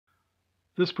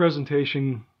This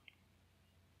presentation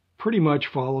pretty much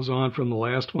follows on from the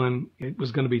last one. It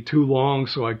was going to be too long,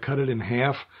 so I cut it in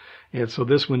half. And so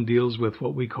this one deals with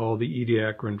what we call the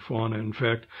Ediacaran fauna. In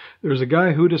fact, there's a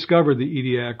guy who discovered the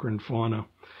Ediacaran fauna,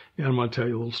 and I'm going to tell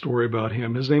you a little story about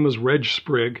him. His name is Reg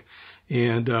Sprigg,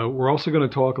 and we're also going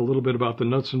to talk a little bit about the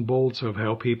nuts and bolts of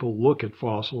how people look at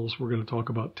fossils. We're going to talk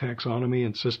about taxonomy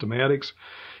and systematics,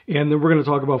 and then we're going to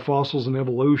talk about fossils and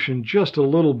evolution just a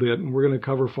little bit, and we're going to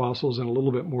cover fossils in a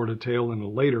little bit more detail in a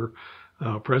later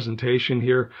presentation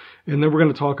here. And then we're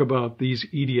going to talk about these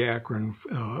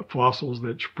Ediacaran fossils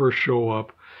that first show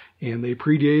up, and they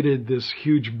predated this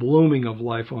huge blooming of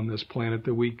life on this planet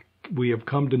that we have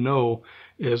come to know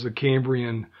as the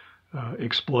Cambrian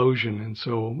explosion. And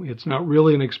so it's not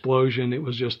really an explosion, it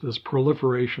was just this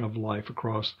proliferation of life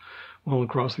across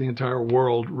the entire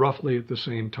world roughly at the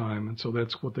same time. And so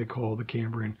that's what they call the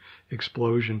Cambrian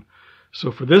explosion. So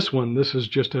for this one, this is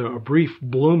just a brief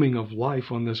blooming of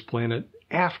life on this planet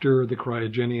after the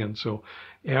Cryogenian. So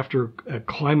after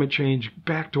climate change,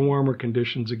 back to warmer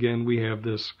conditions again, we have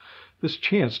this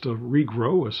chance to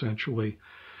regrow essentially.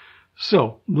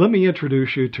 So let me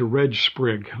introduce you to Reg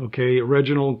Sprigg, okay,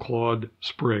 Reginald Claude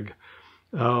Sprigg.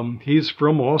 He's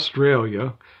from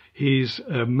Australia. He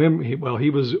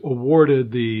was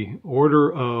awarded the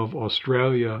Order of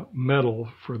Australia medal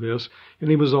for this, and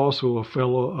he was also a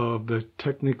fellow of the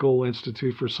Technical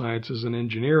Institute for Sciences and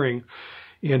Engineering,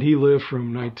 and he lived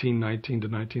from 1919 to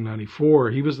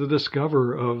 1994. He was the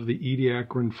discoverer of the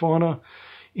Ediacaran fauna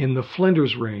in the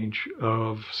Flinders Range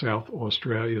of South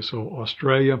Australia. So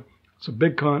Australia, it's a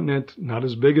big continent, not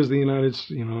as big as the United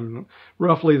States,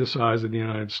 roughly the size of the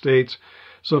United States.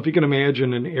 So if you can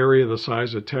imagine an area the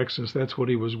size of Texas, that's what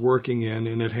he was working in,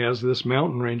 and it has this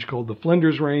mountain range called the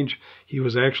Flinders Range. He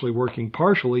was actually working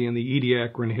partially in the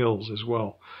Ediacaran Hills as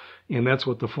well, and that's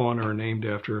what the fauna are named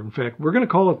after. In fact, we're going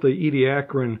to call it the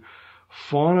Ediacaran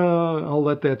fauna. I'll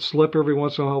let that slip every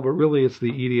once in a while, but really it's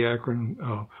the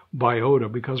Ediacaran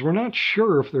biota, because we're not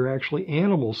sure if they're actually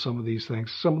animals, some of these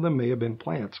things. Some of them may have been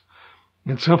plants,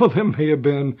 and some of them may have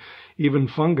been even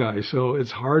fungi. So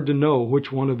it's hard to know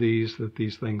which one of these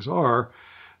things are,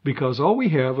 because all we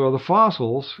have are the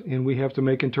fossils, and we have to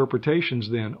make interpretations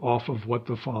then off of what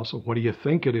the fossil, what do you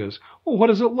think it is? Well, what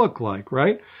does it look like,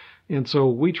 right? And so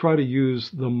we try to use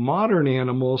the modern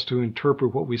animals to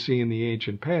interpret what we see in the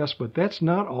ancient past, but that's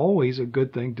not always a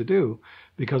good thing to do,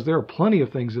 because there are plenty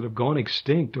of things that have gone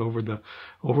extinct over the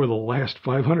last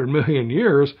 500 million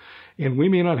years, and we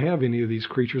may not have any of these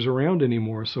creatures around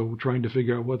anymore. So trying to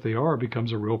figure out what they are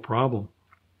becomes a real problem.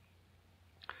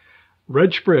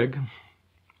 Reg Sprigg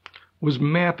was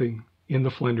mapping in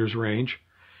the Flinders Range,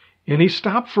 and he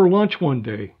stopped for lunch one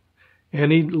day.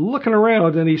 And he's looking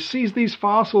around, and he sees these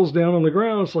fossils down on the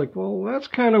ground. It's like, well, that's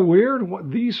kind of weird.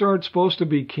 These aren't supposed to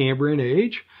be Cambrian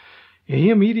age. And he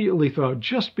immediately thought,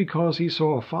 just because he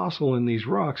saw a fossil in these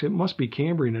rocks, it must be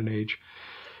Cambrian in age.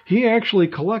 He actually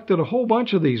collected a whole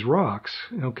bunch of these rocks.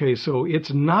 Okay, so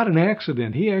it's not an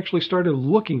accident. He actually started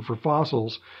looking for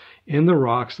fossils in the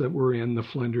rocks that were in the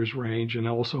Flinders Range and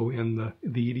also in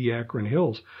the Ediacaran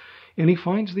Hills. And he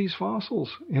finds these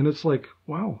fossils, and it's like,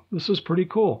 wow, this is pretty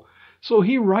cool. So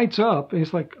he writes up, and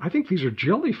he's like, I think these are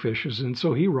jellyfishes. And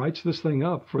so he writes this thing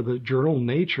up for the journal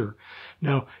Nature.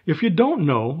 Now, if you don't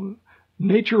know,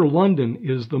 Nature London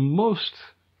is the most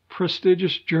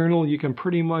prestigious journal you can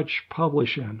pretty much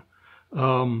publish in.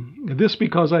 This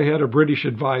because I had a British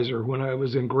advisor when I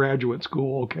was in graduate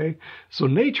school, okay? So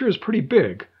Nature is pretty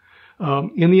big.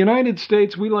 In the United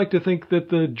States, we like to think that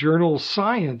the journal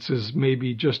Science is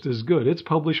maybe just as good. It's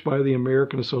published by the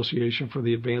American Association for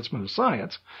the Advancement of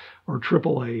Science, or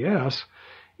AAAS.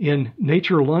 In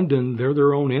Nature London, they're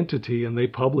their own entity, and they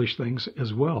publish things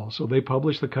as well. So they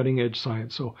publish the cutting-edge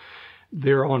science. So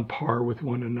they're on par with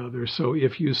one another. So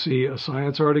if you see a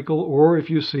science article or if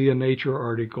you see a Nature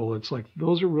article, it's like,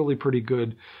 those are really pretty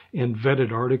good and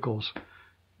vetted articles.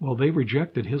 Well, they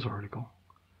rejected his article.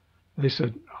 They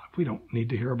said, we don't need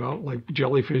to hear about like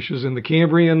jellyfishes in the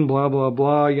Cambrian, blah, blah,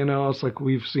 blah. It's like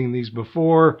we've seen these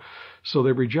before. So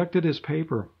they rejected his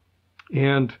paper.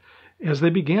 And as they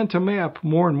began to map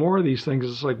more and more of these things,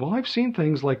 it's like, well, I've seen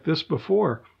things like this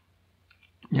before.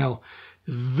 Now,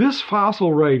 this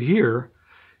fossil right here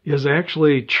is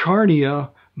actually Charnia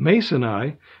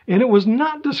masoni, and it was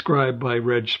not described by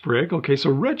Reg Sprigg. Okay, so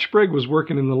Reg Sprigg was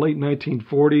working in the late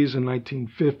 1940s and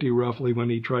 1950 roughly when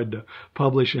he tried to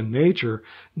publish in Nature.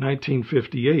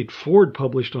 1958, Ford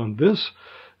published on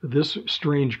this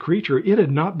strange creature. It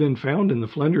had not been found in the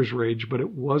Flinders Range, but it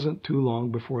wasn't too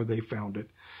long before they found it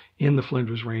in the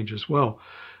Flinders Range as well.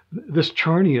 This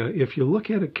Charnia, if you look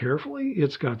at it carefully,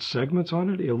 it's got segments on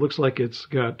it. It looks like it's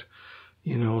got,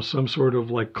 some sort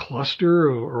of like cluster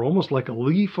or almost like a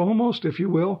leaf almost, if you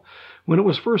will. When it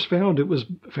was first found, it was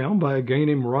found by a guy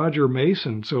named Roger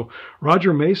Mason. So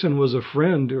Roger Mason was a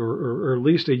friend or at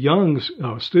least a young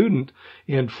student,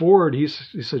 and Ford, he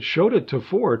said, showed it to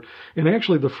Ford. And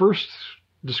actually the first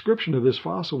description of this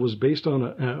fossil was based on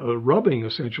a rubbing,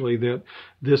 essentially, that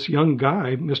this young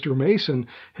guy, Mr. Mason,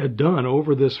 had done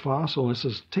over this fossil, and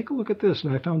says, take a look at this,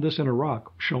 and I found this in a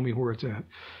rock, show me where it's at.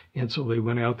 And so they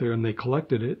went out there and they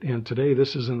collected it, and today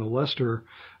this is in the Leicester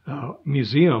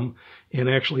Museum, and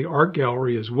actually art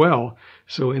gallery as well.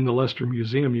 So in the Leicester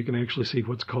Museum you can actually see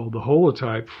what's called the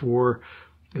holotype for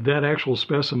that actual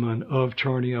specimen of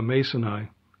Charnia masoni.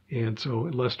 And so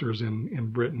Leicester's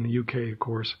in Britain, the UK, of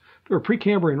course. There were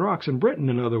Precambrian rocks in Britain,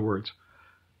 in other words.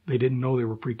 They didn't know they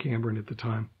were Precambrian at the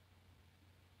time.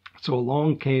 So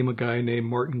along came a guy named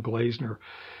Martin Glazner.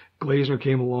 Glazner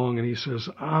came along and he says,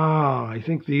 I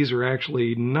think these are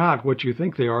actually not what you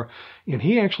think they are. And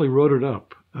he actually wrote it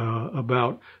up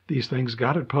about these things,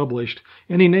 got it published,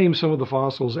 and he named some of the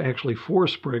fossils actually for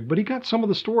Sprigg. But he got some of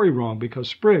the story wrong because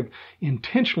Sprigg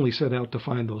intentionally set out to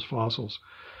find those fossils.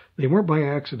 They weren't by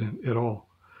accident at all.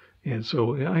 And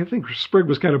so I think Sprigg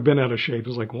was kind of bent out of shape. It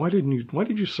was like, why did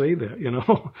you say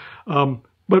that,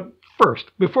 But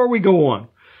first, before we go on,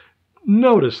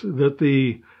 notice that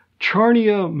the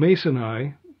Charnia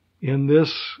masoni in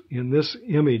this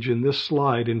image, in this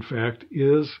slide, in fact,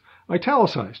 is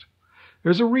italicized.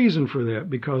 There's a reason for that,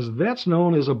 because that's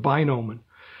known as a binomen.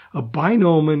 A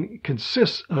binomen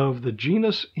consists of the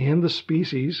genus and the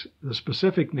species, the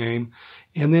specific name,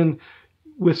 and then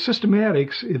with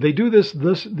systematics, they do this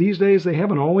these days. They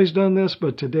haven't always done this,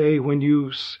 but today, when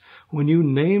you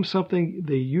name something,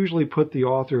 they usually put the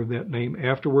author of that name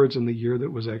afterwards and the year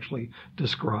that was actually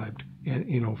described,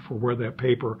 and for where that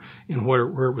paper and where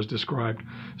it was described.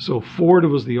 So Ford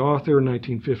was the author.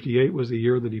 1958 was the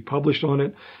year that he published on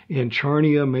it, and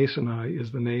Charnia masoni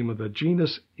is the name of the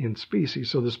genus and species.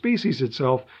 So the species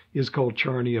itself is called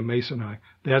Charnia masoni.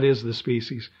 That is the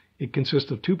species. It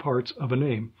consists of two parts of a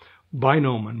name.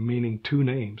 Binomen, meaning two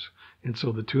names. And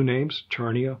so the two names,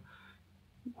 Charnia,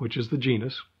 which is the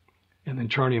genus, and then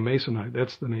Charnia masoni,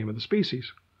 that's the name of the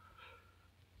species.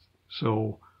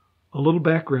 So a little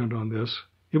background on this.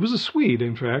 It was a Swede,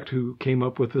 in fact, who came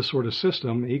up with this sort of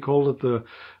system. He called it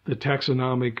the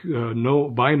taxonomic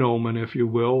binomen, if you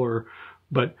will,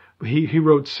 but he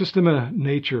wrote Systema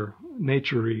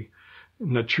Naturae.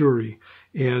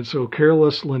 And so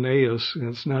Carolus Linnaeus, and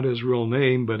it's not his real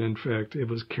name, but in fact it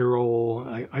was Carol,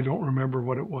 I don't remember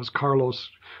what it was,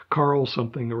 Carl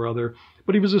something or other,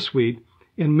 but he was a Swede.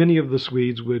 And many of the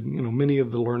Swedes would, many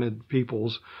of the learned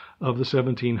peoples of the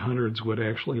 1700s would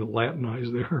actually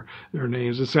Latinize their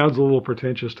names. It sounds a little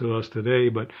pretentious to us today,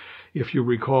 but if you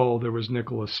recall, there was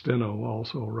Nicholas Steno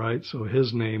also, right? So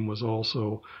his name was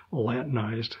also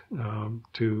Latinized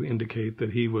to indicate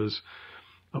that he was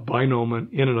a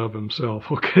binomen in and of himself,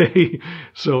 okay?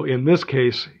 So in this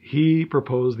case, he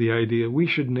proposed the idea we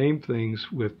should name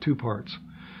things with two parts.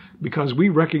 Because we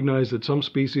recognize that some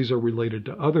species are related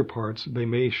to other parts, they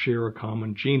may share a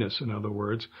common genus, in other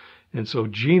words. And so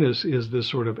genus is this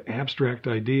sort of abstract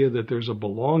idea that there's a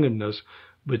belongingness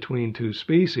between two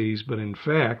species, but in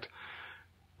fact,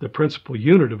 the principal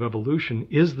unit of evolution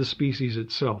is the species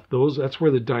itself. That's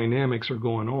where the dynamics are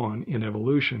going on in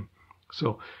evolution.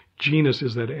 So genus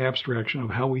is that abstraction of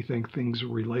how we think things are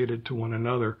related to one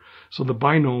another. So the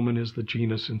binomen is the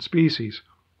genus and species.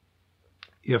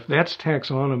 If that's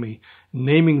taxonomy,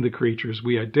 naming the creatures,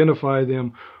 we identify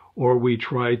them or we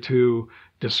try to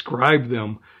describe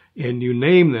them and you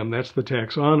name them, that's the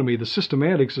taxonomy. The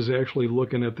systematics is actually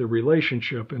looking at the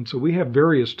relationship. And so we have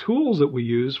various tools that we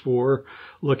use for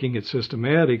looking at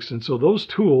systematics. And so those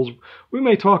tools, we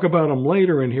may talk about them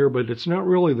later in here, but it's not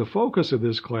really the focus of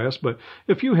this class. But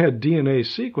if you had DNA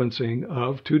sequencing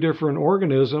of two different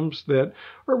organisms that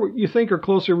you think are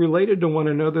closely related to one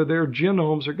another, their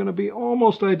genomes are going to be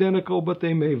almost identical, but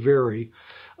they may vary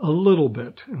a little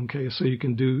bit. Okay, so you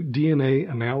can do DNA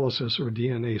analysis or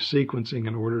DNA sequencing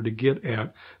in order to get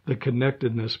at the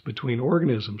connectedness between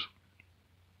organisms.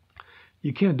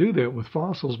 You can't do that with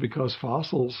fossils because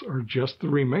fossils are just the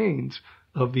remains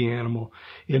of the animal.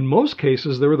 In most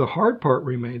cases, they're the hard part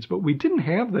remains, but we didn't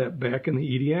have that back in the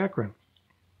Ediacaran.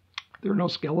 There are no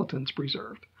skeletons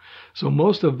preserved. So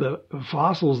most of the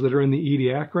fossils that are in the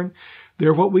Ediacaran,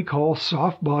 they're what we call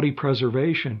soft body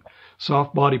preservation.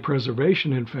 Soft body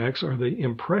preservation, in fact, are the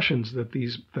impressions that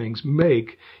these things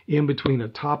make in between a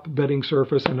top bedding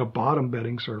surface and a bottom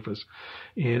bedding surface.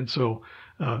 And so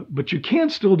But you can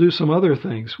still do some other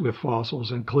things with fossils,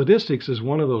 and cladistics is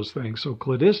one of those things. So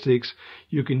cladistics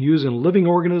you can use in living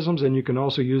organisms, and you can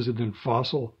also use it in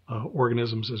fossil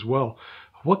organisms as well.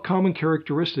 What common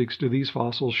characteristics do these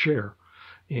fossils share?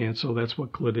 And so that's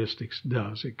what cladistics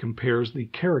does. It compares the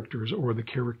characters or the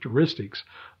characteristics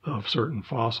of certain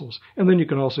fossils. And then you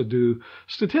can also do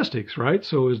statistics, right?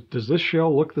 So does this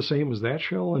shell look the same as that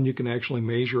shell? And you can actually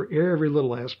measure every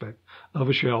little aspect of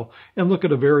a shell and look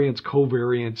at a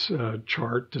variance-covariance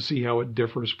chart to see how it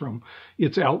differs from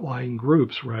its outlying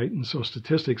groups, right? And so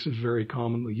statistics is very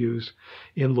commonly used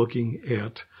in looking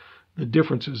at the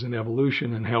differences in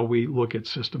evolution and how we look at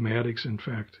systematics, in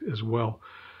fact, as well.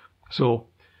 So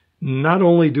not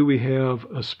only do we have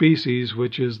a species,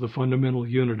 which is the fundamental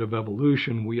unit of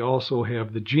evolution, we also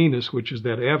have the genus, which is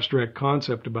that abstract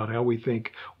concept about how we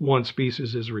think one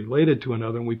species is related to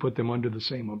another, and we put them under the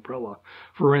same umbrella.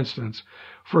 For instance,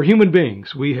 for human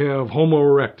beings, we have Homo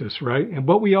erectus, right?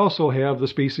 But we also have the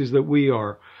species that we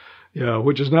are. Yeah,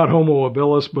 which is not Homo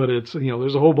habilis, but it's,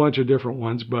 there's a whole bunch of different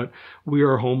ones, but we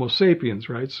are Homo sapiens,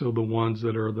 right? So the ones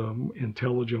that are the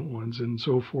intelligent ones and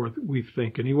so forth, we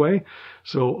think anyway.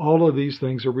 So all of these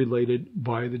things are related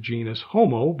by the genus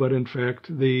Homo, but in fact,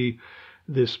 the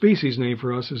species name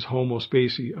for us is Homo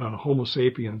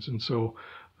sapiens. And so,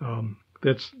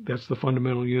 that's the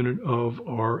fundamental unit of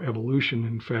our evolution.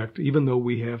 In fact, even though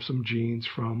we have some genes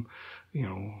from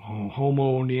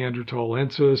Homo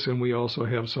neanderthalensis, and we also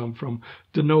have some from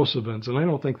denosivans, and I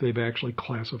don't think they've actually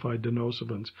classified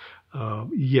denosivans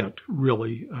yet,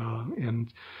 really.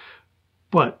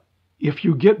 But if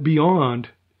you get beyond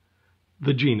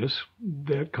the genus,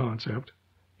 that concept,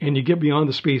 and you get beyond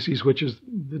the species, which is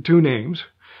the two names,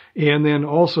 and then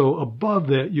also above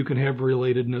that, you can have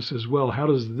relatedness as well. How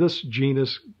does this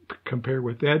genus compare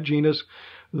with that genus?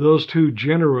 Those two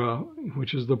genera,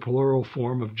 which is the plural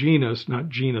form of genus, not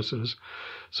genuses,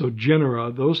 so genera,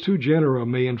 those two genera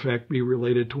may in fact be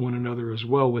related to one another as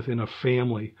well within a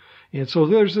family. And so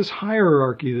there's this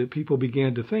hierarchy that people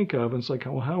began to think of, and it's like,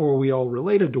 well, how are we all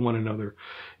related to one another?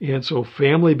 And so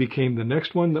family became the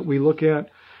next one that we look at.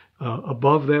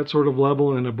 Above that sort of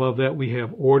level, and above that we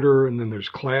have order, and then there's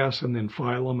class, and then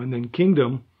phylum, and then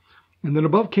kingdom. And then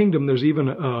above kingdom, there's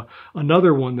even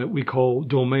another one that we call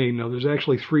domain. Now, there's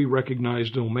actually 3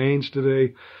 recognized domains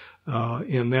today,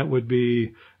 and that would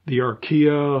be the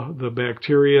archaea, the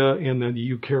bacteria, and then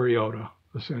the eukaryota.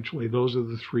 Essentially, those are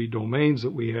the 3 domains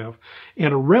that we have.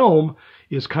 And a realm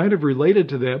is kind of related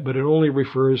to that, but it only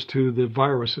refers to the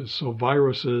viruses. So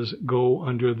viruses go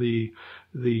under the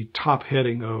top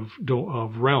heading of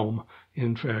realm,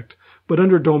 in fact. But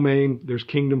under domain, there's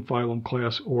kingdom, phylum,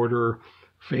 class, order,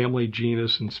 family,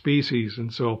 genus, and species.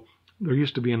 And so there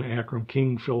used to be an acronym,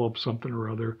 King Philip something or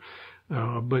other.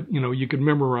 But, you could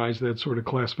memorize that sort of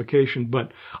classification.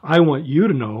 But I want you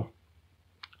to know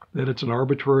that it's an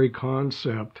arbitrary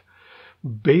concept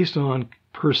based on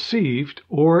perceived,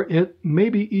 or it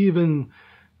maybe even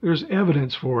there's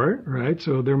evidence for it, right?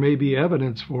 So there may be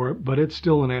evidence for it, but it's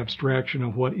still an abstraction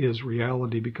of what is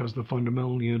reality, because the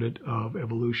fundamental unit of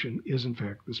evolution is in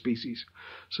fact the species.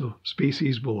 So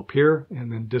species will appear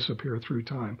and then disappear through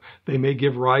time. They may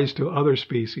give rise to other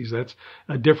species. That's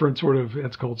a different sort of,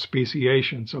 that's called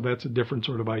speciation. So that's a different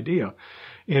sort of idea.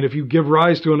 And if you give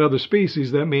rise to another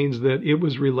species, that means that it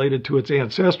was related to its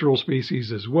ancestral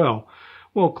species as well.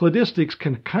 Well, cladistics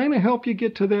can kind of help you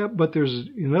get to that, but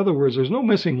in other words, there's no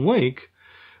missing link,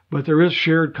 but there is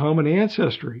shared common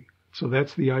ancestry. So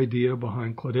that's the idea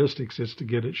behind cladistics, is to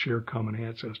get at shared common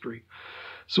ancestry.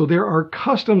 So there are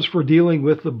customs for dealing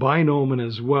with the binomen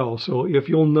as well. So if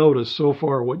you'll notice so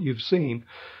far what you've seen,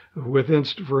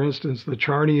 for instance, the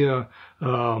Charnia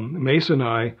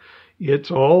masoni,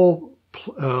 it's all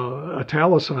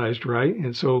italicized, right?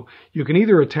 And so you can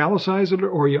either italicize it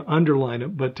or you underline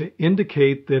it, but to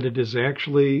indicate that it is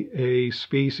actually a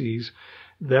species,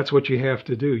 that's what you have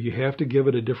to do. You have to give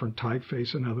it a different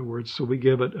typeface, in other words. So we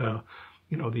give it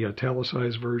the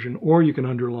italicized version, or you can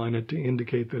underline it to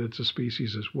indicate that it's a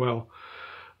species as well.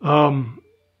 And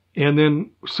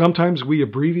then sometimes we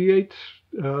abbreviate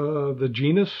the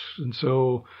genus. And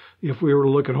so if we were to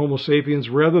look at Homo sapiens,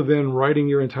 rather than writing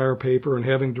your entire paper and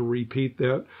having to repeat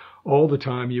that all the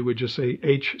time, you would just say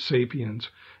H sapiens.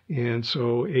 And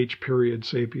so H period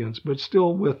sapiens, but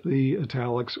still with the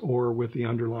italics or with the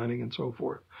underlining and so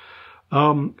forth.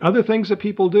 Other things that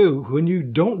people do, when you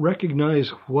don't recognize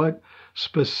what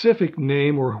specific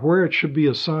name or where it should be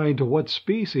assigned to what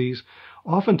species,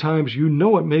 oftentimes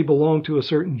it may belong to a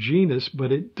certain genus,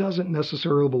 but it doesn't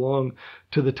necessarily belong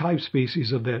to the type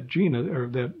species of that genus, or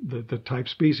the type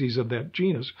species of that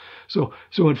genus. So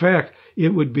in fact, it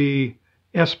would be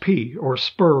SP, or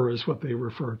spur is what they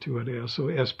refer to it as. So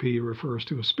SP refers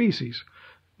to a species,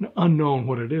 unknown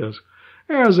what it is.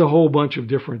 There's a whole bunch of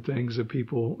different things that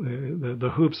people,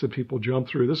 the hoops that people jump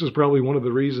through. This is probably one of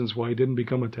the reasons why I didn't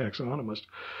become a taxonomist,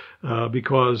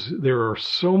 because there are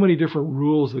so many different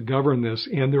rules that govern this,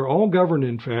 and they're all governed,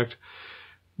 in fact,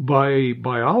 by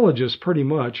biologists pretty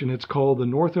much, and it's called the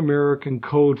North American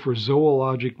Code for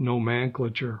Zoologic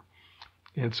Nomenclature.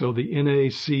 And so the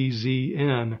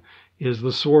NACZN is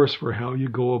the source for how you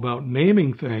go about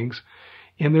naming things.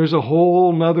 And there's a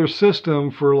whole nother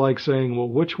system for like saying, well,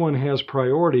 which one has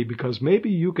priority? Because maybe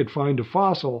you could find a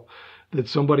fossil that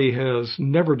somebody has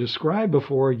never described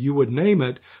before, you would name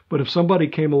it. But if somebody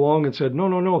came along and said,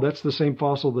 no, that's the same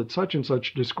fossil that such and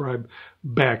such described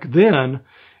back then,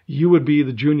 you would be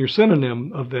the junior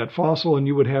synonym of that fossil, and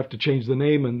you would have to change the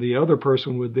name, and the other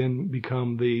person would then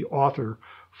become the author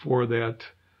for that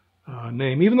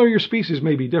name. Even though your species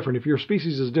may be different, if your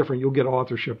species is different, you'll get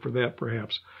authorship for that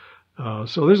perhaps.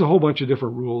 So there's a whole bunch of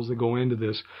different rules that go into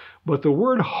this. But the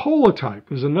word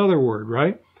holotype is another word,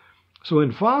 right? So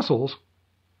in fossils,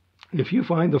 if you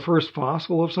find the first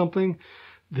fossil of something,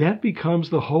 that becomes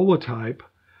the holotype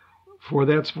for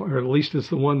that, or at least it's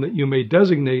the one that you may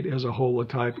designate as a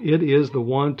holotype. It is the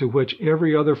one to which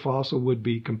every other fossil would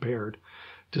be compared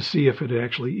to see if it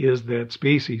actually is that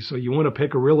species. So you want to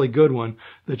pick a really good one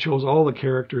that shows all the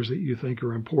characters that you think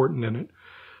are important in it.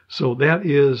 So that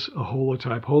is a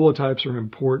holotype. Holotypes are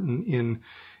important in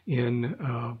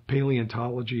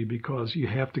paleontology because you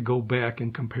have to go back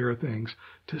and compare things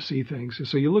to see things.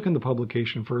 So you look in the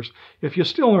publication first. If you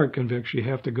still aren't convinced, you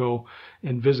have to go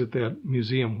and visit that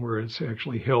museum where it's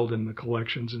actually held in the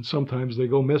collections. And sometimes they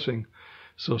go missing.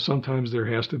 So sometimes there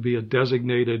has to be a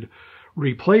designated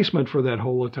replacement for that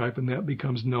holotype, and that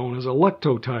becomes known as a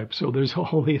lectotype. So there's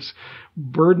all this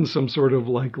burdensome sort of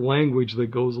like language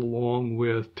that goes along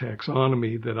with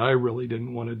taxonomy that I really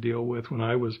didn't want to deal with when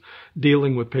I was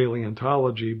dealing with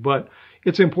paleontology. But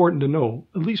it's important to know,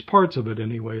 at least parts of it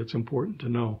anyway, it's important to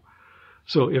know.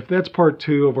 So if that's part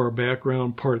 2 of our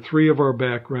background, part 3 of our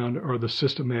background are the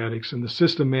systematics, and the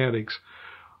systematics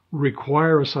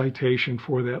require a citation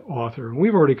for that author. And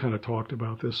we've already kind of talked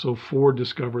about this. So Ford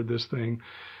discovered this thing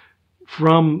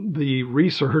from the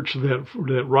research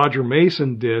that Roger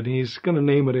Mason did. He's going to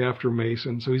name it after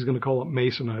Mason, so he's going to call it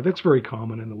Masonite. That's very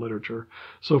common in the literature.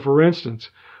 So for instance,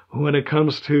 when it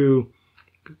comes to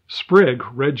Sprigg,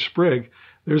 Reg Sprigg,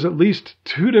 there's at least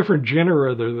 2 different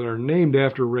genera that are named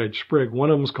after Reg Sprigg.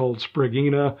 One of them is called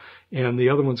Spriggina, and the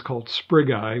other one's called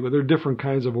Spriggi. Well, they're different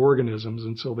kinds of organisms,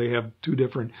 and so they have 2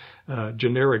 different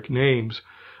generic names.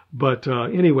 But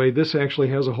anyway, this actually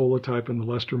has a holotype in the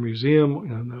Leicester Museum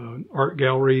and Art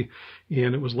Gallery,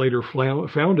 and it was later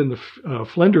found in the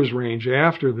Flinders Range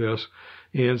after this.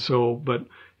 And so, but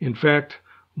in fact,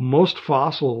 most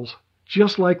fossils,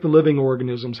 just like the living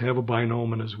organisms, have a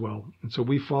binomen as well. And so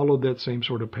we followed that same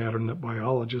sort of pattern that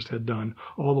biologists had done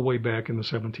all the way back in the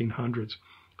 1700s.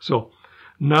 So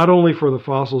not only for the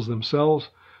fossils themselves,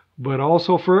 but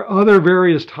also for other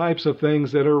various types of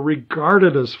things that are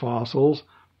regarded as fossils.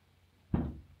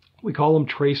 We call them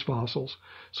trace fossils.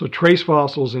 So trace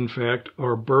fossils, in fact,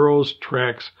 are burrows,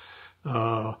 tracks,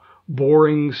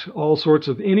 borings, all sorts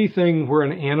of anything where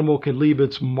an animal can leave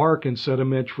its mark in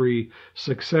sedimentary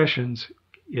successions.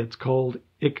 It's called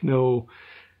ichnology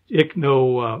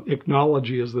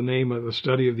is the name of the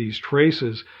study of these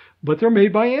traces, but they're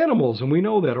made by animals, and we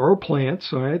know that, or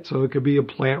plants, all right? So it could be a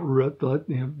plant root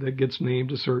that gets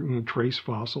named a certain trace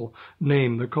fossil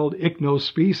name. They're called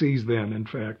ichnospecies then, in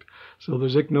fact. So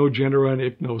there's ichnogenera and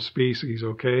ichnospecies,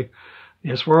 okay?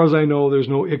 As far as I know, there's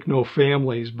no ichno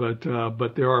families, but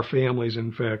there are families,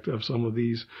 in fact, of some of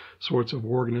these sorts of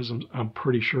organisms. I'm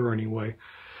pretty sure, anyway.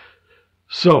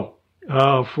 So,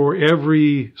 for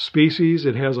every species,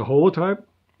 it has a holotype,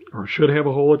 or should have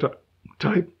a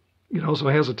holotype. It also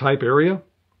has a type area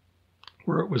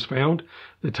where it was found.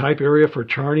 The type area for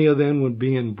Charnia then would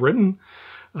be in Britain.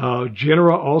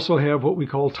 Genera also have what we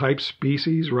call type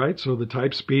species, right? So the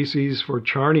type species for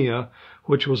Charnia,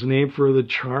 which was named for the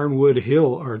Charnwood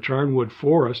Hill or Charnwood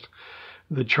Forest.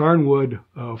 The Charnwood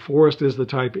Forest is the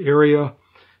type area,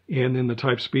 and then the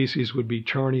type species would be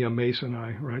Charnia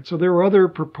masoni, right? So there are other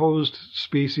proposed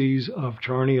species of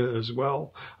Charnia as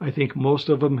well. I think most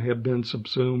of them have been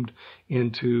subsumed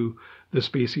into the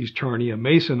species Charnia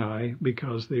masoni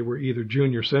because they were either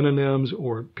junior synonyms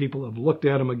or people have looked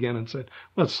at them again and said,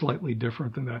 well, that's slightly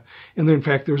different than that. And then, in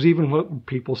fact, there's even what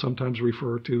people sometimes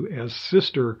refer to as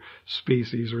sister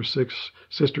species or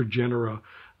sister genera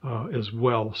as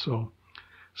well. So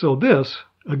this,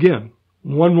 again,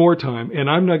 one more time, and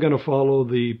I'm not going to follow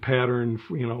the pattern.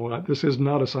 This is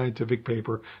not a scientific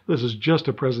paper. This is just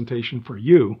a presentation for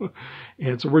you.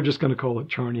 And so we're just going to call it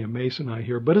Charnia masoni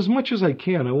here. But as much as I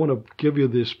can, I want to give you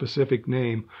the specific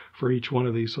name for each one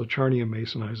of these. So Charnia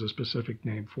masoni is a specific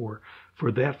name for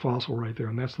that fossil right there,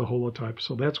 and that's the holotype.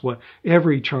 So that's what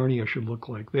every Charnia should look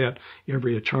like that.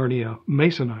 Every Charnia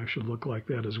masoni should look like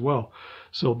that as well.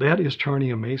 So that is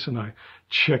Charnia masoni.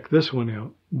 Check this one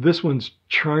out. This one's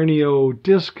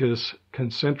Charniodiscus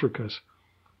concentricus.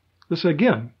 This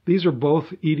again, these are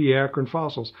both Ediacaran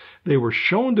fossils. They were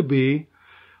shown to be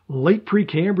late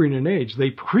Precambrian in age.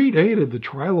 They predated the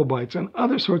trilobites and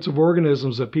other sorts of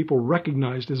organisms that people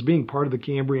recognized as being part of the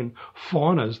Cambrian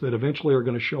faunas that eventually are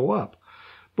going to show up.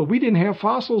 But we didn't have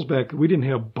fossils back then. We didn't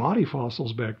have body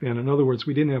fossils back then. In other words,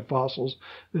 we didn't have fossils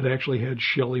that actually had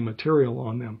shelly material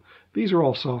on them. These are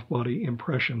all soft body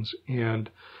impressions and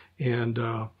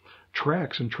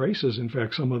tracks and traces, in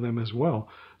fact, some of them as well.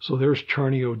 So there's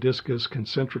Charniodiscus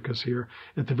concentricus here.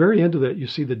 At the very end of that, you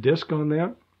see the disc on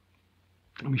that.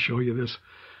 Let me show you this.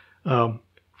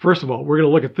 First of all, we're going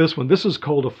to look at this one. This is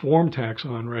called a form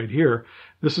taxon right here.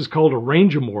 This is called a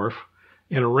rangeomorph.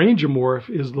 And a rangeomorph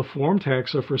is the form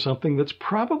taxa for something that's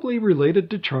probably related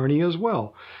to Charnia as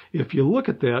well. If you look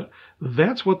at that,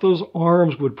 that's what those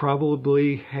arms would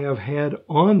probably have had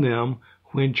on them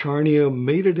when Charnia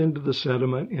made it into the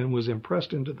sediment and was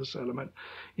impressed into the sediment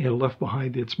and left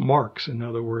behind its marks, in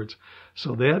other words.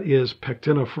 So that is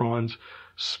Pectinophrons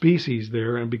species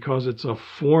there, and because it's a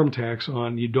form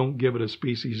taxon, you don't give it a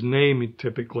species name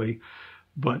typically,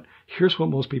 but here's what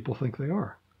most people think they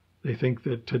are. They think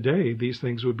that today these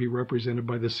things would be represented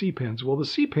by the sea pens. Well, the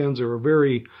sea pens are a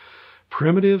very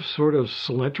primitive sort of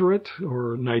coelenterate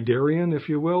or cnidarian, if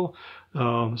you will.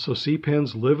 So sea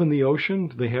pens live in the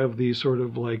ocean. They have these sort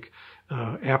of like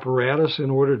apparatus in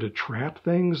order to trap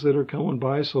things that are coming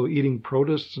by. So eating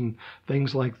protists and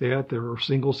things like that. There are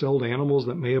single-celled animals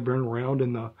that may have been around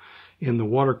in the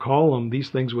water column.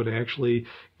 These things would actually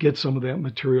get some of that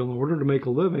material in order to make a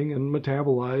living and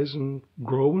metabolize and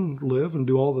grow and live and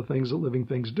do all the things that living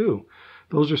things do.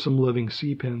 Those are some living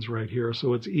sea pens right here.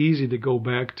 So it's easy to go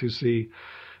back to see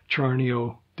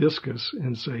Charniodiscus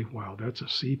and say, wow, that's a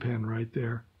sea pen right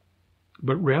there.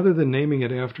 But rather than naming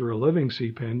it after a living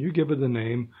sea pen, you give it the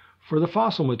name for the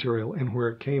fossil material and where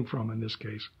it came from in this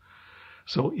case.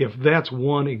 So if that's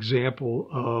one example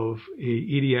of a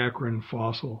Ediacaran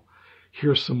fossil,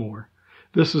 here's some more.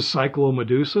 This is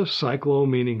Cyclomedusa, cyclo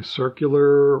meaning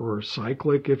circular or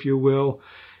cyclic, if you will.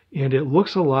 And it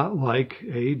looks a lot like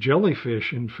a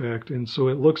jellyfish, in fact. And so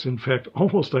it looks, in fact,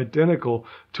 almost identical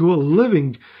to a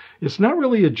living. It's not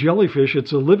really a jellyfish.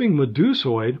 It's a living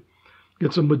medusoid.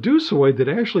 It's a medusoid that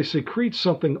actually secretes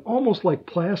something almost like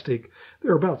plastic.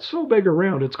 They're about so big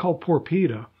around. It's called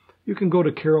porpita. You can go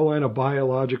to Carolina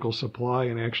Biological Supply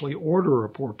and actually order a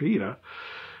porpita.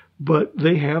 But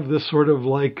they have this sort of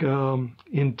like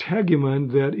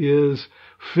integument that is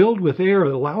filled with air.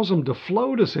 It allows them to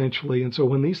float, essentially. And so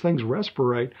when these things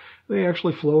respirate, they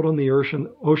actually float on the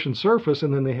ocean surface,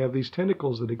 and then they have these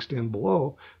tentacles that extend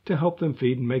below to help them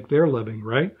feed and make their living,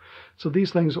 right? So these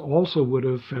things also would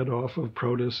have fed off of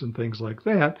protists and things like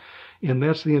that. And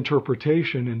that's the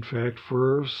interpretation, in fact,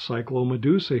 for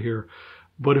Cyclomedusa here.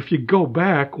 But if you go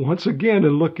back once again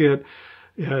and look at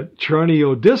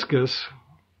Charniodiscus,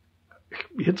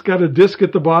 it's got a disc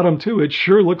at the bottom too. It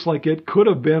sure looks like it could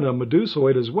have been a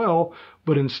medusoid as well,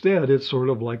 but instead it's sort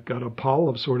of like got a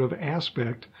polyp sort of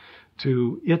aspect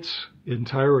to its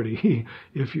entirety,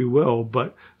 if you will.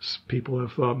 But people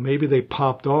have thought maybe they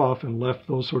popped off and left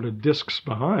those sort of discs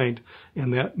behind,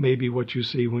 and that may be what you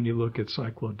see when you look at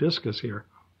Cyclodiscus here,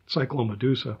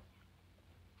 Cyclomedusa.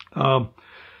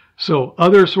 So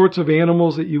other sorts of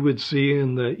animals that you would see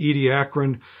in the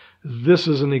Ediacaran. This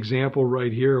is an example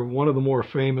right here, one of the more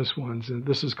famous ones, and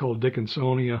this is called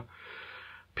Dickinsonia.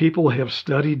 People have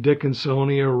studied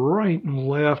Dickinsonia right and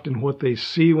left, and what they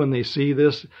see when they see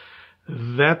this,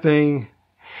 that thing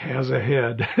has a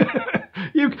head.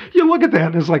 You look at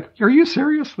that and it's like, are you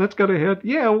serious? That's got a head?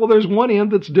 Yeah, well, there's one end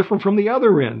that's different from the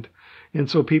other end. And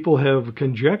so people have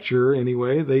conjecture,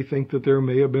 anyway, they think that there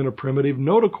may have been a primitive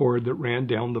notochord that ran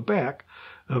down the back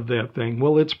of that thing.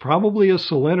 Well, it's probably a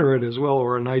coelenterate as well,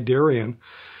 or a cnidarian,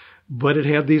 but it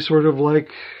had these sort of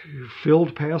like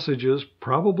filled passages,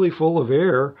 probably full of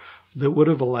air, that would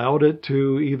have allowed it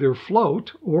to either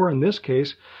float, or in this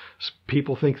case,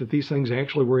 people think that these things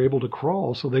actually were able to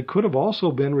crawl, so they could have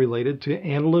also been related to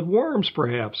annelid worms,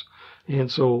 perhaps. And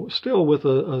so still with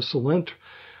a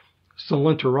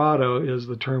Celenterata is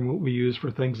the term that we use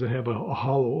for things that have a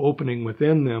hollow opening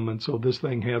within them, and so this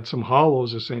thing had some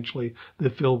hollows essentially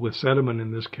that filled with sediment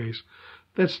in this case.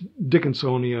 That's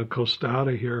Dickinsonia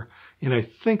costata here, and I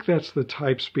think that's the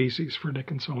type species for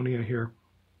Dickinsonia here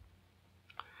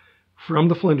from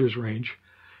the Flinders Range.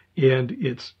 And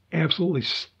it's absolutely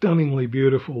stunningly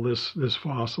beautiful, this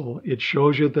fossil. It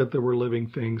shows you that there were living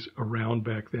things around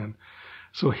back then.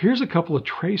 So here's a couple of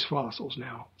trace fossils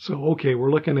now. So, okay, we're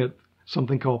looking at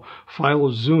something called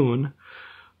Phylozoon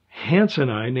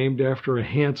hanseni, named after a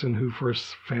Hansen who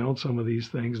first found some of these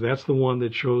things. That's the one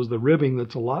that shows the ribbing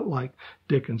that's a lot like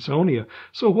Dickinsonia.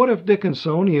 So what if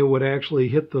Dickinsonia would actually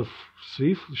hit the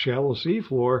shallow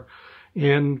seafloor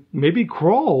and maybe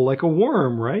crawl like a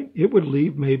worm, right? It would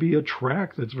leave maybe a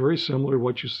track that's very similar to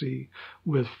what you see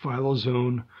with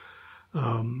Phylozoon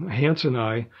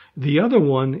hanseni. The other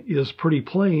one is pretty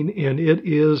plain, and it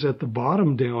is at the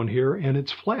bottom down here, and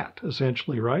it's flat,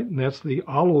 essentially, right? And that's the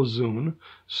Allozoon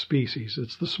species.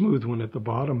 It's the smooth one at the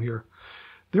bottom here.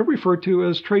 They're referred to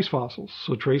as trace fossils.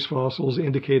 So trace fossils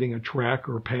indicating a track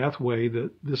or pathway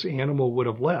that this animal would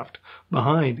have left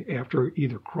behind after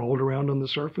either crawled around on the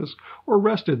surface or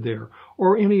rested there,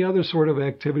 or any other sort of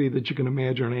activity that you can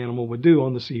imagine an animal would do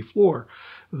on the sea floor.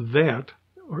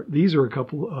 These are a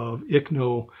couple of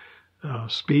ichno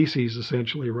species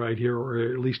essentially right here, or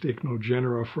at least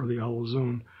ichnogenera for the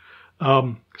Allozoon.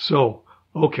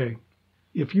 Okay,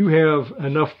 if you have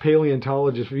enough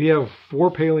paleontologists, if you have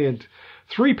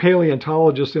three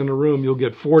paleontologists in a room, you'll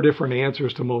get 4 different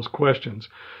answers to most questions.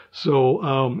 So,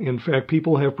 in fact,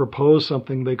 people have proposed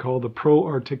something they call the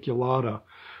proarticulata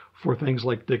for things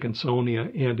like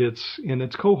Dickinsonia, and it's in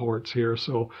its cohorts here.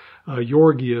 So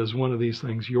Yorgia is one of these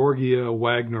things, Yorgia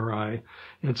wagneri.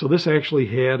 And so this actually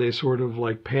had a sort of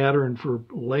like pattern for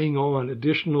laying on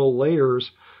additional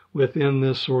layers within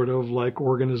this sort of like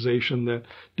organization that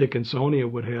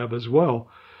Dickinsonia would have as well.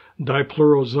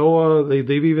 Dipleurozoa,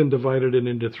 they've even divided it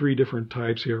into 3 different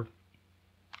types here.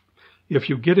 If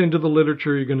you get into the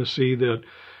literature, you're going to see that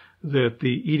the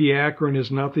Ediacaran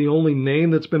is not the only name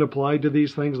that's been applied to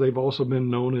these things. They've also been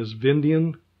known as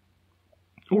Vindian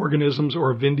organisms,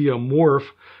 or Vindiamorph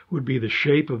would be the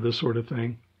shape of this sort of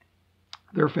thing.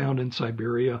 They're found in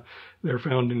Siberia. They're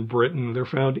found in Britain. They're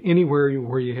found anywhere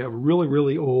where you have really,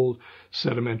 really old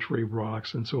sedimentary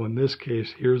rocks. And so in this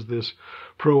case, here's this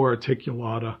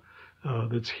proarticulata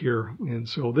that's here. And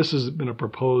so this has been a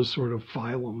proposed sort of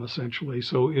phylum, essentially.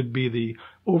 So it'd be the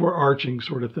overarching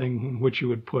sort of thing in which you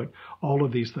would put all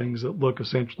of these things that look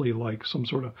essentially like some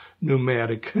sort of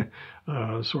pneumatic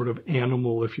sort of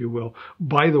animal, if you will.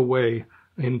 By the way,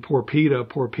 in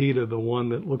Porpita, the one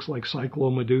that looks like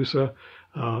Cyclomedusa,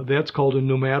 that's called a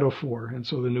pneumatophore. And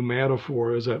so the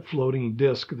pneumatophore is that floating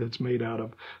disc that's made out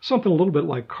of something a little bit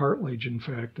like cartilage, in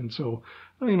fact. And so,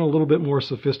 a little bit more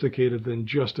sophisticated than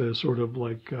just a sort of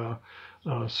like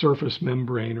surface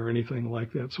membrane or anything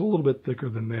like that. So a little bit thicker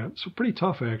than that. So pretty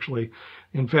tough, actually.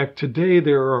 In fact, today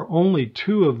there are only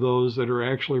 2 of those that are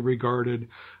actually regarded.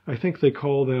 I think they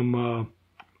call them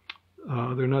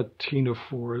they're not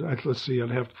ctenophores. Let's see,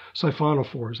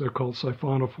 siphonophores. They're called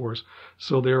siphonophores.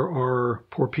 So there are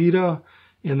Porpita,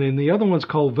 and then the other one's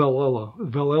called Velella.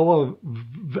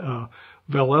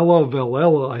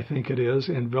 Velella, I think it is.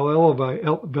 And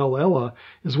Velella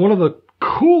is one of the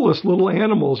coolest little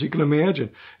animals you can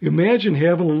imagine. Imagine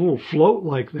having a little float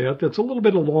like that that's a little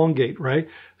bit elongate, right?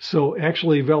 So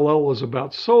actually Velella is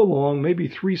about so long, maybe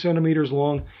 3 centimeters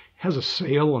long, has a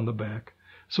sail on the back.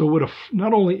 So it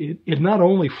not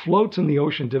only floats in the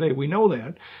ocean today, we know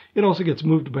that, it also gets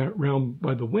moved around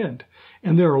by the wind.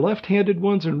 And there are left-handed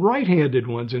ones and right-handed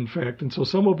ones, in fact. And so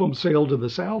some of them sail to the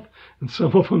south and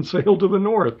some of them sail to the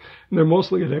north. And they're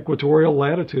mostly at equatorial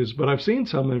latitudes. But I've seen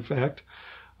some, in fact,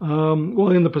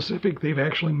 in the Pacific, they've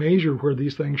actually measured where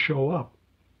these things show up.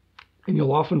 And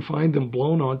you'll often find them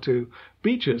blown onto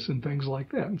beaches and things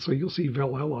like that. And so you'll see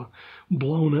Velella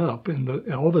blown up, and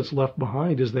all that's left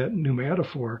behind is that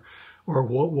pneumatophore, or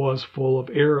what was full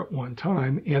of air at one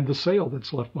time, and the sail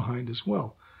that's left behind as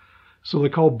well. So they're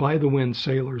called by-the-wind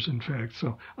sailors, in fact.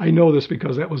 So I know this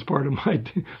because that was part of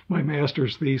my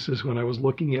master's thesis when I was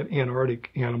looking at Antarctic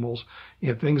animals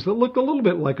and things that looked a little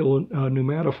bit like a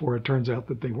pneumatophore. It turns out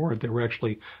that they weren't. They were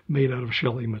actually made out of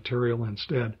shelly material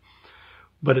instead.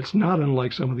 But it's not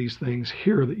unlike some of these things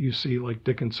here that you see, like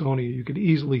Dickinsonia. You could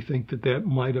easily think that that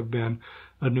might have been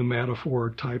a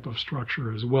pneumatophore type of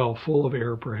structure as well, full of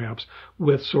air perhaps,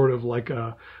 with sort of like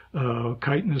a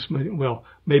chitinous,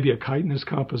 maybe a chitinous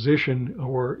composition,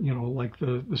 or, like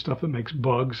the stuff that makes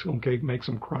bugs, makes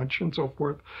them crunch and so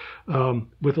forth,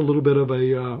 with a little bit of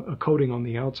a coating on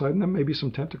the outside, and then maybe some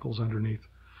tentacles underneath.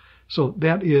 So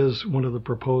that is one of the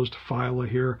proposed phyla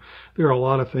here. There are a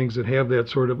lot of things that have that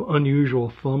sort of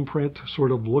unusual thumbprint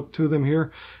sort of look to them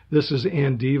here. This is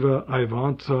Andiva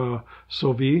ivanta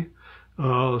Sauvi.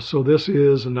 So this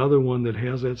is another one that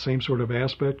has that same sort of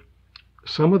aspect.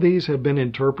 Some of these have been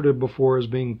interpreted before as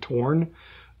being torn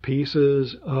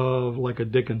pieces of like a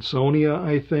Dickinsonia,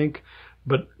 I think,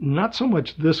 but not so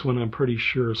much this one, I'm pretty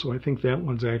sure. So I think that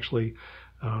one's actually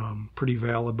pretty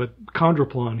valid. But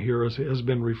chondroplon here has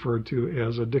been referred to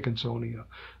as a Dickinsonia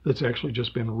that's actually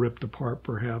just been ripped apart,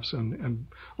 perhaps, and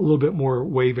a little bit more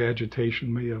wave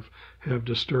agitation may have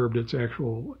disturbed its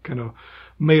actual kind of,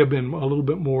 may have been a little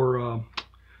bit more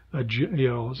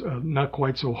not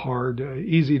quite so hard,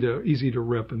 easy to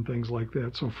rip and things like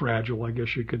that. So fragile, I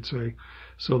guess you could say.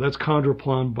 So that's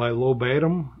chondroplon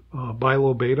bilobatum,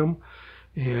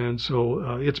 and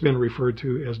so it's been referred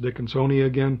to as Dickinsonia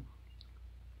again.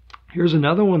 Here's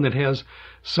another one that has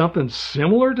something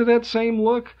similar to that same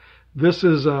look. This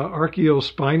is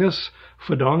Archaeospinus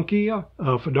fedonkii.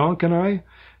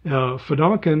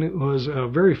 Fedonkin was a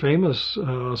very famous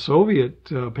Soviet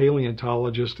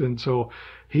paleontologist, and so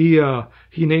he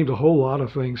named a whole lot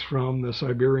of things from the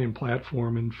Siberian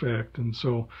platform, in fact, and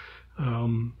so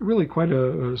really quite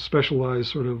a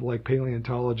specialized sort of like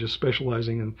paleontologist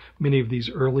specializing in many of these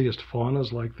earliest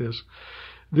faunas like this.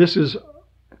 This is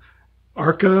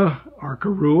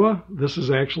Arkarua. This is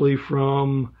actually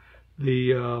from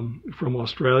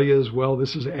Australia as well.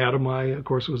 This is Adami. Of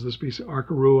course, it was the species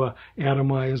Arkarua.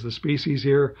 Adami is the species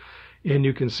here, and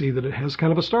you can see that it has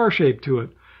kind of a star shape to it.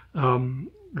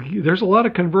 There's a lot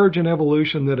of convergent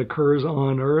evolution that occurs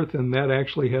on Earth, and that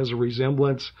actually has a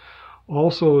resemblance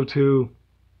also to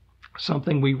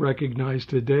something we recognize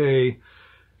today,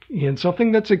 and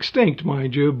something that's extinct,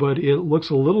 mind you, but it looks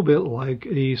a little bit like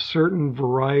a certain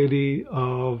variety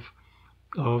of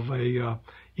a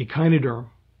echinoderm.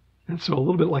 And so a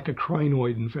little bit like a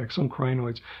crinoid, in fact, some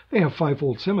crinoids, they have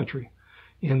fivefold symmetry.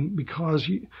 And because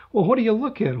what do you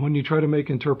look at when you try to make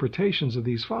interpretations of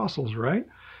these fossils, right?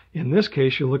 In this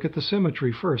case, you look at the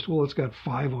symmetry first. Well, it's got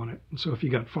 5 on it. And so if you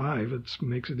got 5, it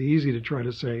makes it easy to try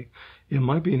to say it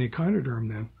might be an echinoderm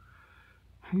then.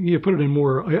 You put it in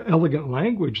more elegant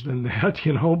language than that,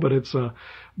 but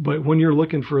but when you're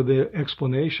looking for the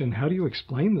explanation, how do you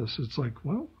explain this? It's like,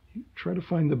 well, you try to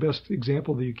find the best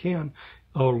example that you can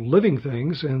of living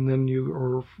things, and then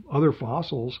or other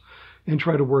fossils, and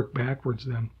try to work backwards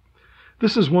then.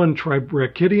 This is one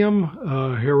Tribrachidium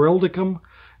heraldicum,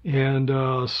 and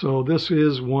so this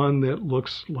is one that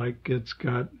looks like it's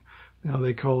got, now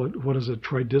they call it, what is it,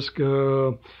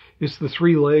 tridisca. It's the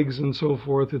 3 legs and so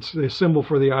forth. It's the symbol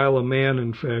for the Isle of Man,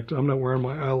 in fact. I'm not wearing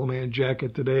my Isle of Man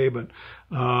jacket today, but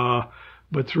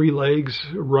 3 legs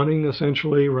running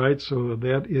essentially, right? So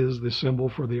that is the symbol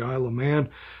for the Isle of Man.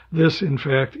 This, in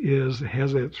fact, has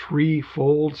that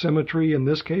 3-fold symmetry in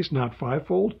this case, not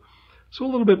 5-fold. So a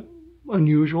little bit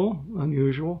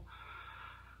unusual.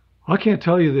 I can't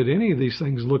tell you that any of these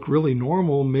things look really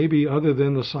normal, maybe other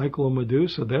than the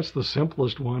Cyclomedusa. That's the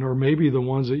simplest one, or maybe the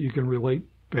ones that you can relate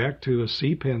back to as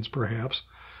sea pens, perhaps.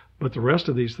 But the rest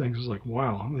of these things is like,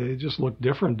 wow, they just look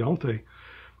different, don't they?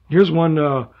 Here's one,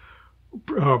 Parvan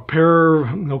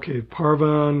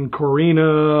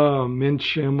Corina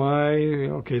Minchemai.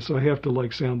 Okay, so I have to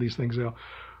like sound these things out.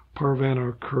 Parvan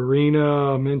or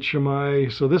Corina Minchemai.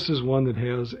 So this is one that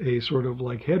has a sort of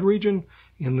like head region,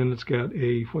 and then it's got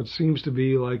what seems to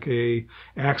be like a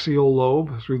axial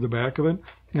lobe through the back of it.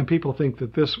 And people think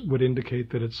that this would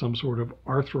indicate that it's some sort of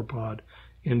arthropod,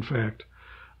 in fact.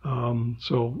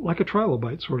 So like a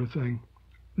trilobite sort of thing.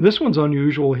 This one's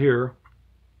unusual here.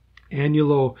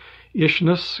 Annulus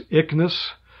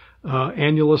ichnus,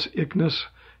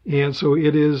 and so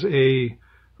it is a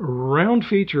round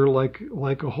feature like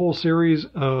a whole series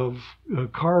of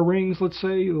car rings, let's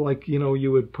say, like,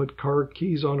 you would put car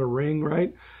keys on a ring,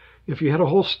 right? If you had a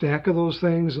whole stack of those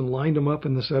things and lined them up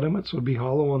in the sediments, it would be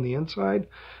hollow on the inside,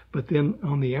 but then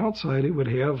on the outside it would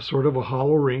have sort of a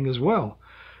hollow ring as well.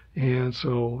 And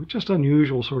so just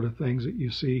unusual sort of things that you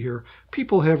see here.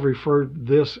 People have referred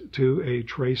this to a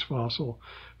trace fossil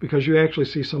because you actually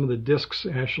see some of the discs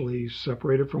actually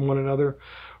separated from one another.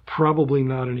 Probably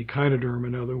not an echinoderm,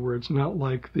 in other words, not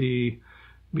like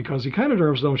because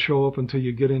echinoderms don't show up until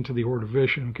you get into the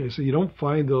Ordovician. Okay, so you don't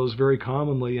find those very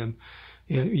commonly, and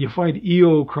you find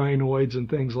eocrinoids and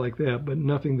things like that, but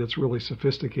nothing that's really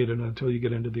sophisticated until you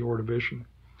get into the Ordovician.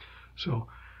 So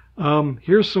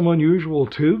here's some unusual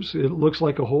tubes. It looks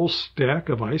like a whole stack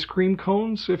of ice cream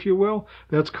cones, if you will.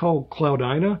 That's called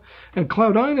Cloudina. And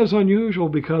Cloudina is unusual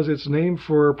because it's named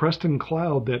for Preston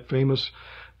Cloud, that famous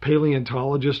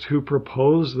paleontologist who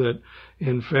proposed that,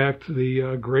 in fact,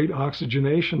 the great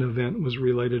oxygenation event was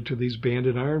related to these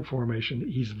banded iron formation.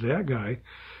 He's that guy.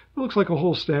 It looks like a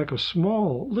whole stack of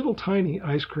small, little tiny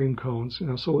ice cream cones.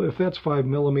 So if that's 5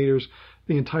 millimeters,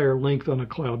 the entire length on a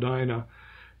Cloudina,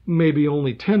 maybe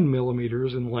only 10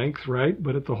 millimeters in length, right?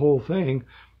 But at the whole thing,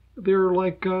 they're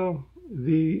like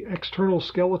the external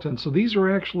skeleton. So these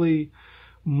are actually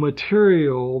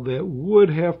material that would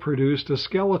have produced a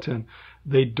skeleton.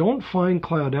 They don't find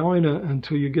Cloudina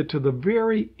until you get to the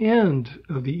very end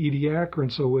of the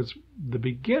Ediacaran. So it's the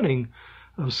beginning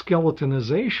of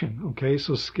skeletonization. Okay,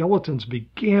 so skeletons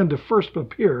began to first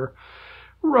appear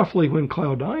roughly when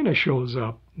Cloudina shows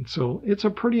up. And so it's a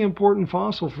pretty important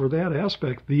fossil for that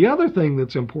aspect. The other thing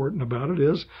that's important about it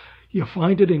is you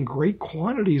find it in great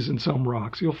quantities in some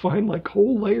rocks. You'll find like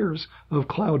whole layers of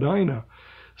Cloudina.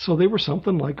 So they were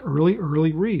something like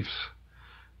early reefs.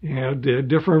 And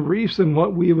different reefs than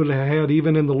what we would have had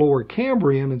even in the lower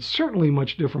Cambrian, and certainly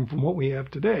much different from what we have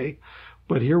today.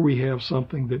 But here we have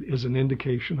something that is an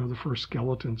indication of the first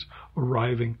skeletons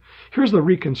arriving. Here's the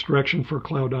reconstruction for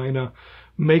Cloudina,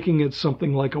 making it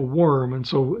something like a worm. And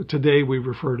so today we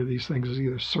refer to these things as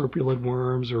either serpulid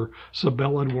worms or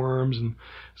sabellid worms. And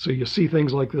so you see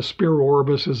things like the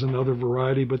Spirorbis is another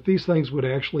variety, but these things would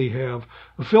actually have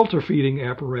a filter feeding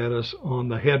apparatus on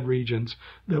the head regions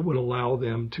that would allow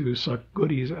them to suck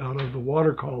goodies out of the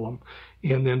water column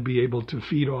and then be able to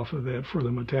feed off of that for the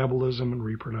metabolism and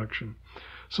reproduction.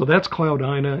 So that's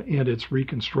Cloudina and its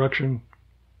reconstruction.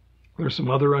 There's some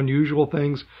other unusual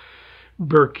things.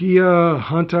 Berkea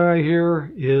hunti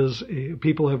here is,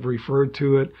 people have referred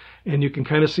to it, and you can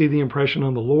kind of see the impression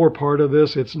on the lower part of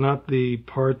this. It's not the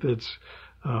part that's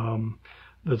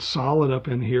solid up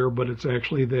in here, but it's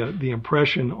actually the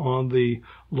impression on the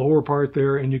lower part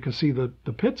there, and you can see the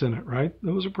pits in it, right?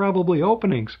 Those are probably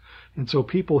openings. And so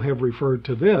people have referred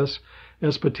to this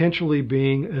as potentially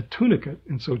being a tunicate.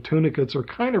 And so tunicates are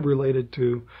kind of related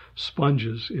to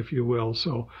sponges, if you will.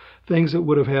 So things that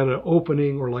would have had an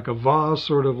opening or like a vase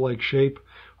sort of like shape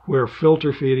where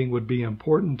filter feeding would be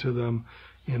important to them.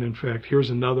 And in fact, here's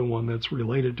another one that's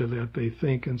related to that, they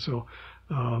think. And so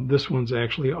this one's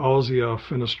actually Ausia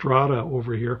fenestrata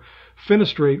over here.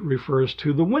 Fenestrate refers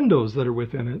to the windows that are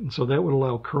within it, and so that would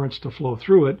allow currents to flow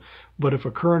through it. But if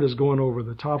a current is going over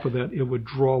the top of that, it would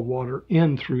draw water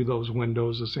in through those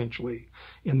windows essentially,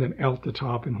 and then out the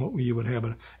top, and what you would have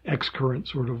an X current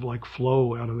sort of like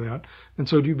flow out of that. And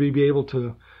so you'd be able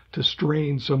to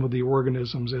strain some of the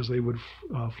organisms as they would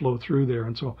flow through there.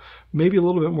 And so maybe a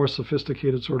little bit more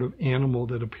sophisticated sort of animal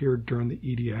that appeared during the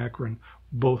Ediacaran,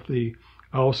 both the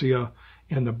Ausia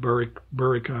and the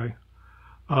Buricae.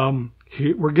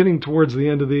 We're getting towards the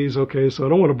end of these, okay, so I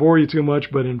don't want to bore you too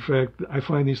much, but in fact, I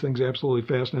find these things absolutely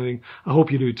fascinating. I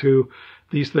hope you do too.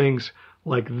 These things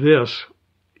like this,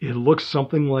 it looks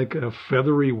something like a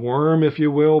feathery worm, if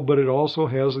you will, but it also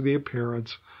has the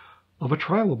appearance of a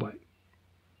trilobite.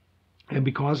 And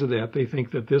because of that, they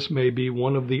think that this may be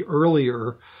one of the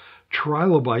earlier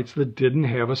trilobites that didn't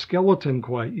have a skeleton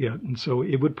quite yet. And so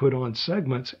it would put on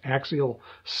segments, axial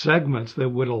segments, that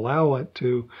would allow it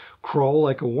to crawl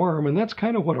like a worm. And that's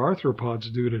kind of what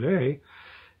arthropods do today.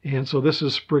 And so this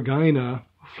is Spriggina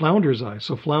floundersi.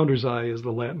 So floundersi is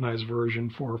the Latinized version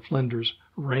for Flinders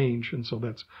Range. And so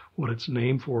that's what it's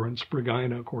named for. And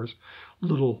Spriggina, of course,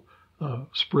 little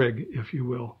sprig, if you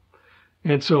will.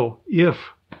 And so if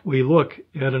we look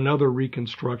at another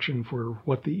reconstruction for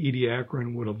what the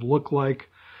Ediacaran would have looked like,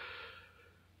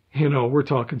 we're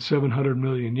talking 700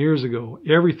 million years ago.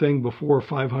 Everything before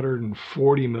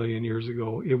 540 million years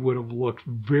ago, it would have looked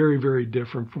very, very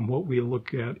different from what we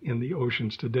look at in the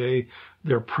oceans today.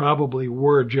 There probably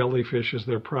were jellyfishes.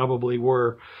 There probably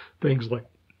were things like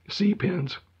sea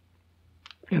pins.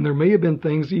 And there may have been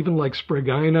things even like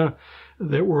Spriggina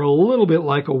that were a little bit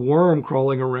like a worm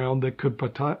crawling around that could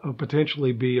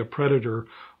potentially be a predator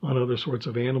on other sorts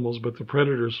of animals, but the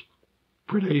predator's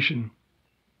predation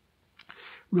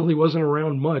really wasn't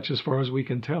around much as far as we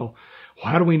can tell.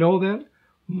 How do we know that?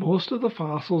 Most of the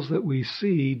fossils that we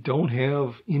see don't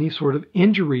have any sort of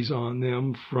injuries on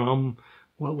them from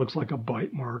what looks like a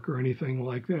bite mark or anything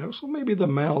like that. So maybe the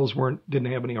males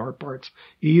didn't have any hard parts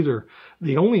either.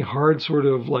 The only hard sort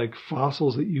of like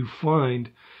fossils that you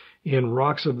find in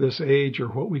rocks of this age are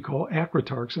what we call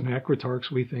acritarchs, and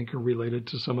acritarchs we think are related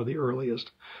to some of the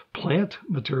earliest plant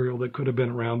material that could have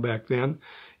been around back then.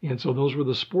 And so those were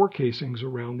the spore casings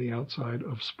around the outside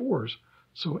of spores,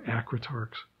 so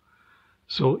acritarchs.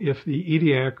 So if the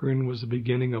Ediacaran was the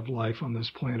beginning of life on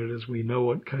this planet as we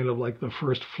know it, kind of like the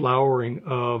first flowering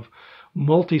of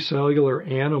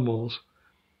multicellular animals,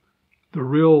 the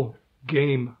real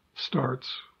game starts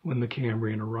when the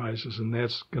Cambrian arises, and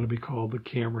that's going to be called the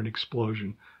Cambrian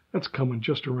explosion. That's coming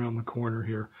just around the corner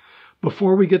here.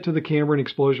 Before we get to the Cambrian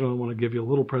explosion, I want to give you a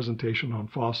little presentation on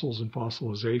fossils and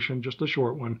fossilization, just a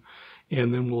short one,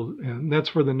 and then and that's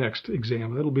for the next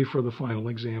exam. That'll be for the final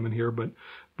exam in here, but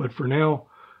for now,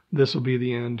 this will be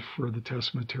the end for the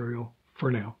test material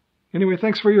for now. Anyway,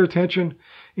 thanks for your attention.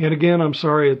 And again, I'm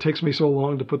sorry it takes me so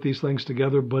long to put these things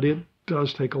together, but it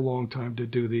does take a long time to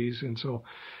do these. And so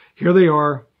here they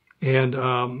are.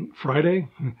 And Friday,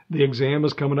 the exam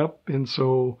is coming up. And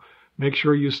so make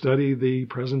sure you study the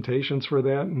presentations for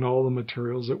that and all the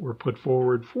materials that were put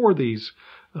forward for these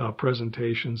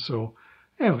presentations. So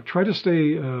try to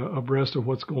stay abreast of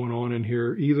what's going on in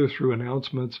here, either through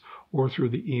announcements or through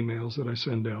the emails that I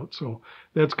send out. So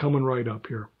that's coming right up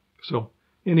here. So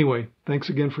anyway, thanks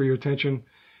again for your attention,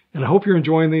 and I hope you're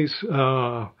enjoying these.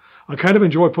 I kind of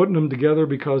enjoy putting them together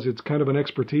because it's kind of an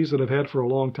expertise that I've had for a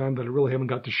long time that I really haven't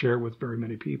got to share with very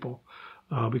many people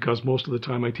because most of the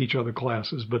time I teach other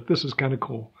classes, but this is kind of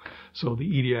cool. So the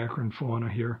Ediacaran fauna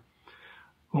here.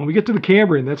 When we get to the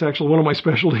Cambrian, that's actually one of my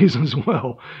specialties as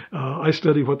well. I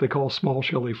study what they call small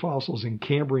shelly fossils in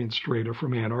Cambrian strata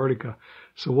from Antarctica.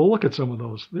 So we'll look at some of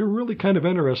those. They're really kind of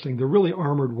interesting. They're really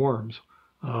armored worms.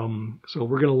 So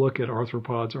we're going to look at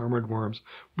arthropods, armored worms,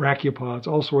 brachiopods,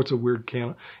 all sorts of weird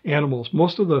animals.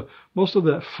 Most of the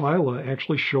phyla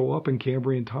actually show up in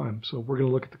Cambrian time. So we're going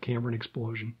to look at the Cambrian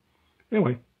explosion.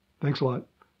 Anyway, thanks a lot.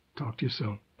 Talk to you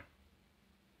soon.